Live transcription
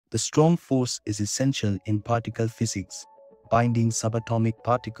The strong force is essential in particle physics, binding subatomic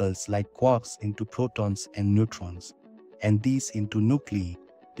particles like quarks into protons and neutrons, and these into nuclei,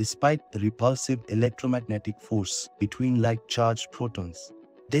 despite the repulsive electromagnetic force between like-charged protons.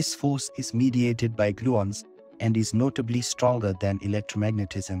 This force is mediated by gluons and is notably stronger than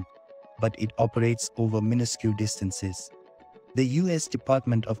electromagnetism, but it operates over minuscule distances. The US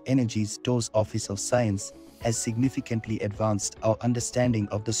Department of Energy's DOE's Office of Science has significantly advanced our understanding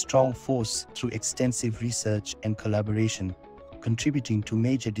of the strong force through extensive research and collaboration, contributing to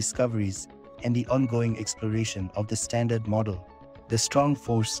major discoveries and the ongoing exploration of the Standard Model. The strong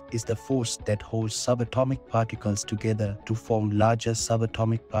force is the force that holds subatomic particles together to form larger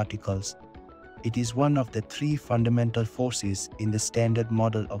subatomic particles. It is one of the three fundamental forces in the Standard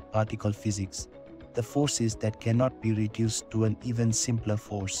Model of particle physics, the forces that cannot be reduced to an even simpler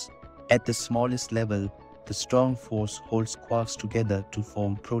force. At the smallest level, the strong force holds quarks together to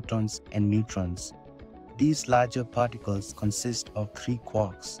form protons and neutrons. These larger particles consist of three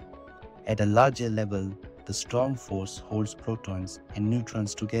quarks. At a larger level, the strong force holds protons and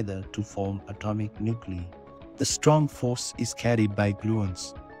neutrons together to form atomic nuclei. The strong force is carried by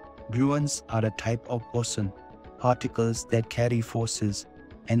gluons. Gluons are a type of boson, particles that carry forces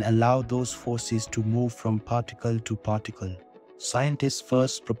and allow those forces to move from particle to particle. Scientists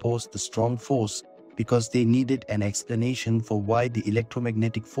first proposed the strong force because they needed an explanation for why the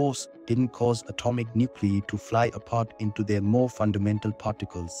electromagnetic force didn't cause atomic nuclei to fly apart into their more fundamental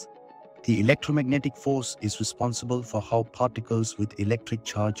particles. The electromagnetic force is responsible for how particles with electric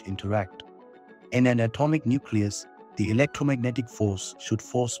charge interact. In an atomic nucleus, the electromagnetic force should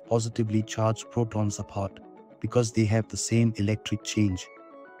force positively charged protons apart because they have the same electric change.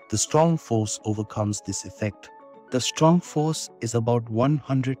 The strong force overcomes this effect. The strong force is about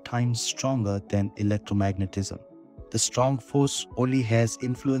 100 times stronger than electromagnetism. The strong force only has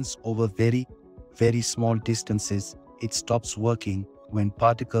influence over very, very small distances. It stops working when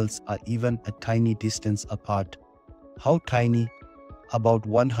particles are even a tiny distance apart. How tiny? About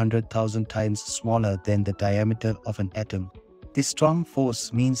 100,000 times smaller than the diameter of an atom. This strong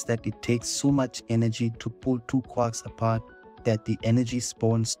force means that it takes so much energy to pull two quarks apart that the energy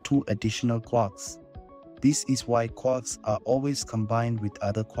spawns two additional quarks. This is why quarks are always combined with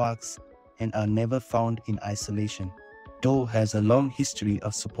other quarks and are never found in isolation. DOE has a long history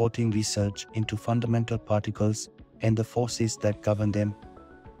of supporting research into fundamental particles and the forces that govern them.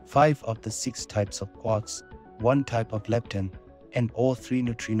 5 of the 6 types of quarks, 1 type of lepton, and all 3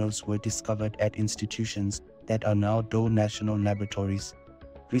 neutrinos were discovered at institutions that are now DOE national laboratories.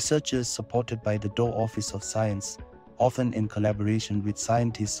 Researchers supported by the DOE Office of Science, often in collaboration with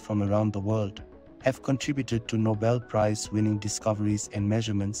scientists from around the world, have contributed to Nobel Prize-winning discoveries and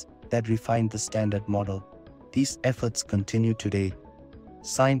measurements that refine the Standard Model. These efforts continue today.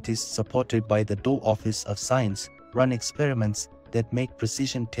 Scientists supported by the DOE Office of Science run experiments that make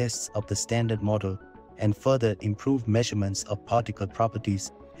precision tests of the Standard Model and further improve measurements of particle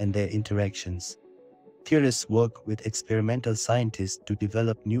properties and their interactions. Theorists work with experimental scientists to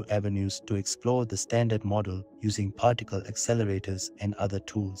develop new avenues to explore the Standard Model using particle accelerators and other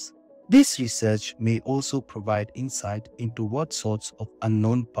tools. This research may also provide insight into what sorts of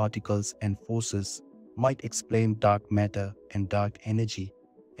unknown particles and forces might explain dark matter and dark energy,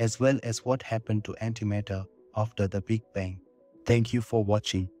 as well as what happened to antimatter after the Big Bang. Thank you for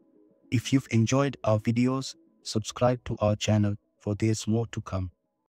watching. If you've enjoyed our videos, subscribe to our channel for there's more to come.